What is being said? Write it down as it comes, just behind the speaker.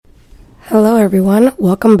Hello everyone,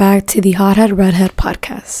 welcome back to the Hothead Redhead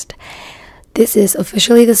podcast. This is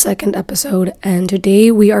officially the second episode, and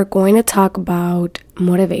today we are going to talk about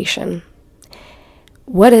motivation.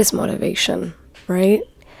 What is motivation, right?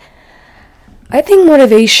 I think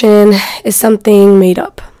motivation is something made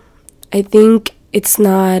up. I think it's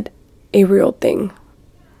not a real thing.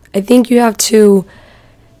 I think you have to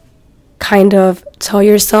kind of tell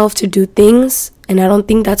yourself to do things, and I don't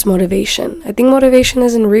think that's motivation. I think motivation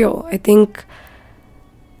isn't real. I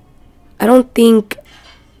don't think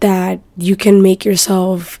that you can make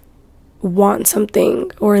yourself want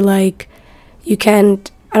something, or I don't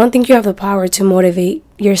think you have the power to motivate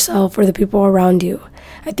yourself or the people around you.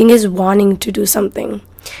 I think it's wanting to do something.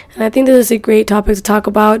 And I think this is a great topic to talk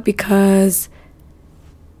about because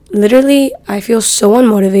literally I feel so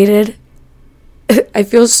unmotivated. I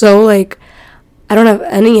feel so I don't have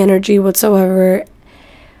any energy whatsoever,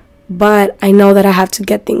 but I know that I have to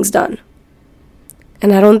get things done.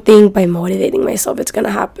 And I don't think by motivating myself it's going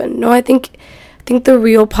to happen. No, I think the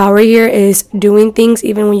real power here is doing things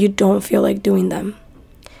even when you don't feel like doing them.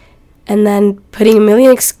 And then putting a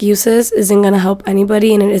million excuses isn't going to help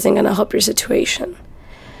anybody, and it isn't going to help your situation.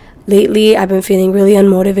 Lately, I've been feeling really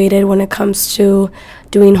unmotivated when it comes to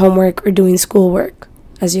doing homework or doing schoolwork.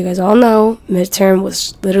 As you guys all know, midterm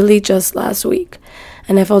was literally just last week.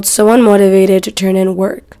 And I felt so unmotivated to turn in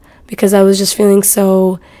work because I was just feeling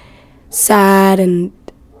so sad and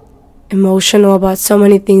emotional about so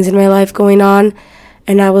many things in my life going on.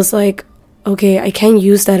 And I was like, okay, I can't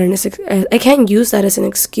use that as an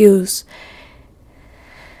excuse.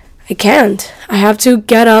 I can't. I have to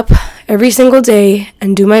get up every single day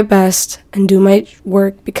and do my best and do my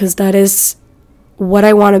work because that is what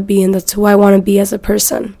I want to be, and that's who I want to be as a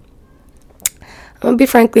person. I'm going to be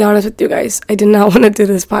frankly honest with you guys. I did not want to do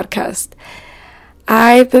this podcast.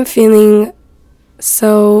 I've been feeling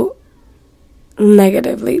so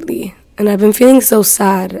negative lately, and I've been feeling so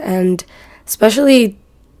sad, and especially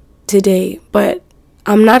today, but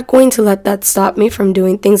I'm not going to let that stop me from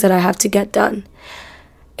doing things that I have to get done.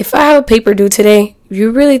 If I have a paper due today, you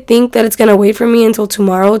really think that it's going to wait for me until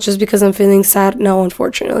tomorrow just because I'm feeling sad? No,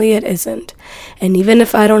 unfortunately, it isn't. And even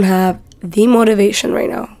if I don't have the motivation right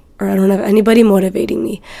now, or I don't have anybody motivating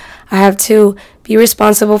me, I have to be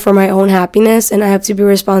responsible for my own happiness, and I have to be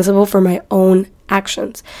responsible for my own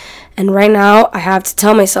actions. And right now, I have to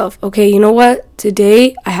tell myself, okay, you know what?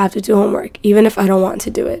 Today, I have to do homework, even if I don't want to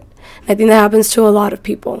do it. And I think that happens to a lot of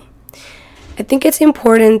people. I think it's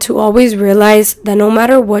important to always realize that no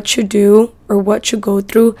matter what you do or what you go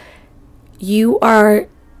through, you are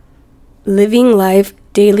living life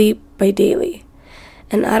daily by daily.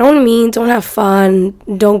 And I don't mean don't have fun,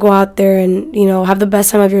 don't go out there and, have the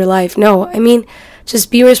best time of your life. No, I mean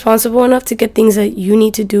just be responsible enough to get things that you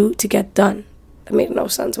need to do to get done. That made no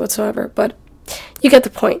sense whatsoever, but you get the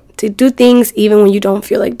point. To do things even when you don't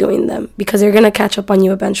feel like doing them, because they're going to catch up on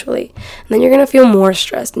you eventually. And then you're going to feel more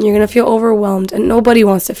stressed, and you're going to feel overwhelmed, and nobody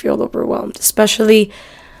wants to feel overwhelmed, especially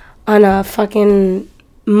on a fucking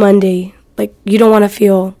Monday. You don't want to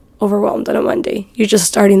feel overwhelmed on a Monday. You're just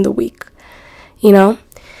starting the week, I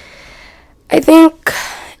think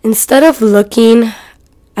instead of looking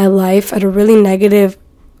at life at a really negative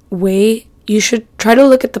way, you should try to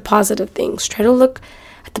look at the positive things. Try to look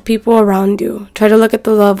at the people around you. Try to look at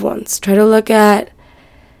the loved ones. Try to look at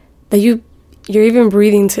that you're even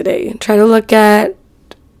breathing today. Try to look at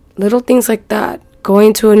little things like that.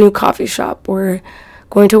 Going to a new coffee shop, or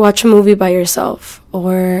going to watch a movie by yourself,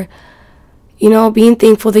 or being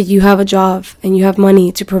thankful that you have a job and you have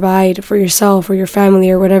money to provide for yourself or your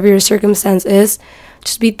family or whatever your circumstance is.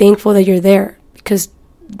 Just be thankful that you're there, because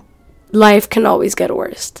life can always get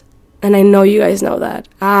worse. And I know you guys know that.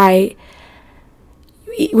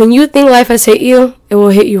 When you think life has hit you, it will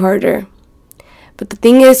hit you harder. But the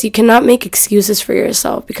thing is, you cannot make excuses for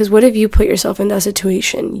yourself, because what if you put yourself in that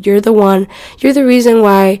situation? You're the reason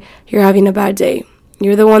why you're having a bad day.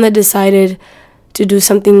 You're the one that decided to do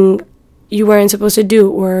something you weren't supposed to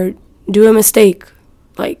do, or do a mistake.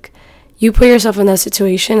 You put yourself in that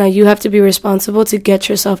situation, and you have to be responsible to get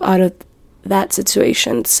yourself out of that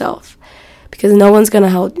situation itself, because nobody's gonna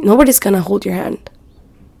hold your hand.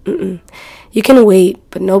 You can wait,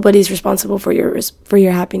 but nobody's responsible for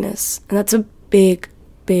your happiness, and that's a big,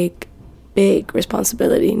 big, big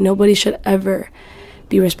responsibility. Nobody should ever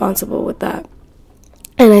be responsible with that.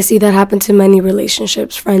 And I see that happen to many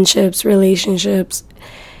relationships, friendships, relationships.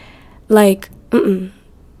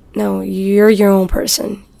 No, you're your own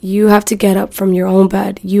person. You have to get up from your own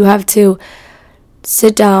bed. You have to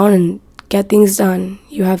sit down and get things done.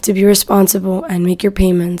 You have to be responsible and make your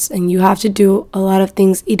payments, and you have to do a lot of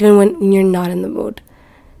things even when you're not in the mood.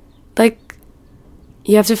 like,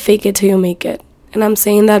 you have to fake it till you make it. And I'm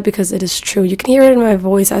saying that because it is true. You can hear it in my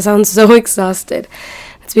voice. I sound so exhausted.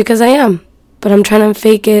 It's because I am. But I'm trying to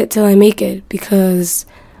fake it till I make it, because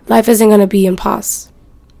life isn't going to be in pause.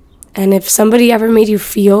 And if somebody ever made you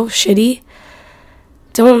feel shitty,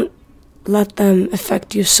 don't let them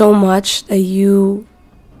affect you so much that you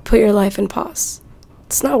put your life in pause.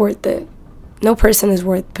 It's not worth it. No person is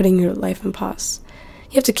worth putting your life in pause.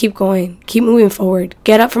 You have to keep going, keep moving forward.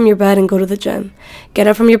 Get up from your bed and go to the gym. Get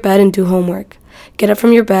up from your bed and do homework. Get up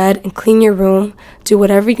from your bed and clean your room. Do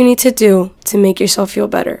whatever you need to do to make yourself feel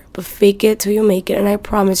better. But fake it till you make it. And I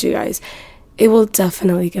promise you guys, it will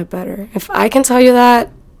definitely get better. If I can tell you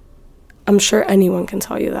that, I'm sure anyone can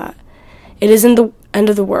tell you that. It isn't the end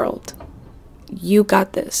of the world. You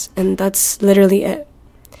got this. And that's literally it.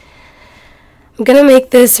 I'm going to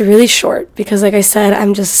make this really short because, like I said,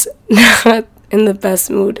 I'm just not in the best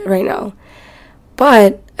mood right now.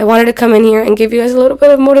 But I wanted to come in here and give you guys a little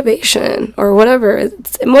bit of motivation or whatever.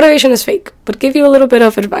 Motivation is fake, but give you a little bit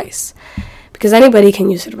of advice, because anybody can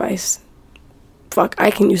use advice. Fuck,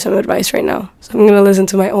 I can use some advice right now. So I'm going to listen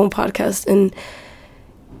to my own podcast and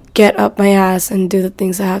get up my ass and do the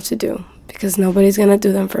things I have to do, because nobody's going to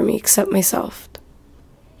do them for me except myself.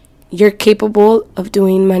 You're capable of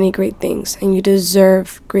doing many great things, and you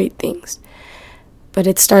deserve great things. But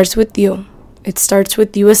it starts with you. It starts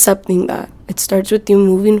with you accepting that. It starts with you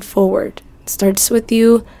moving forward. It starts with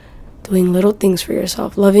you doing little things for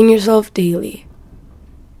yourself, loving yourself daily.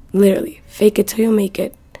 Literally, fake it till you make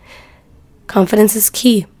it. Confidence is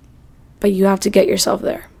key, but you have to get yourself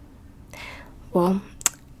there. Well,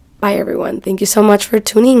 bye everyone. Thank you so much for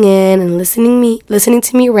tuning in and listening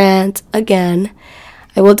to me rant again.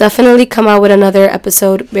 I will definitely come out with another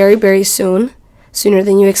episode very, very soon. Sooner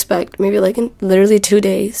than you expect. Maybe like in literally 2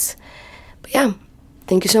 days. But yeah,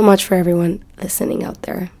 thank you so much for everyone listening out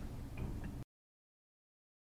there.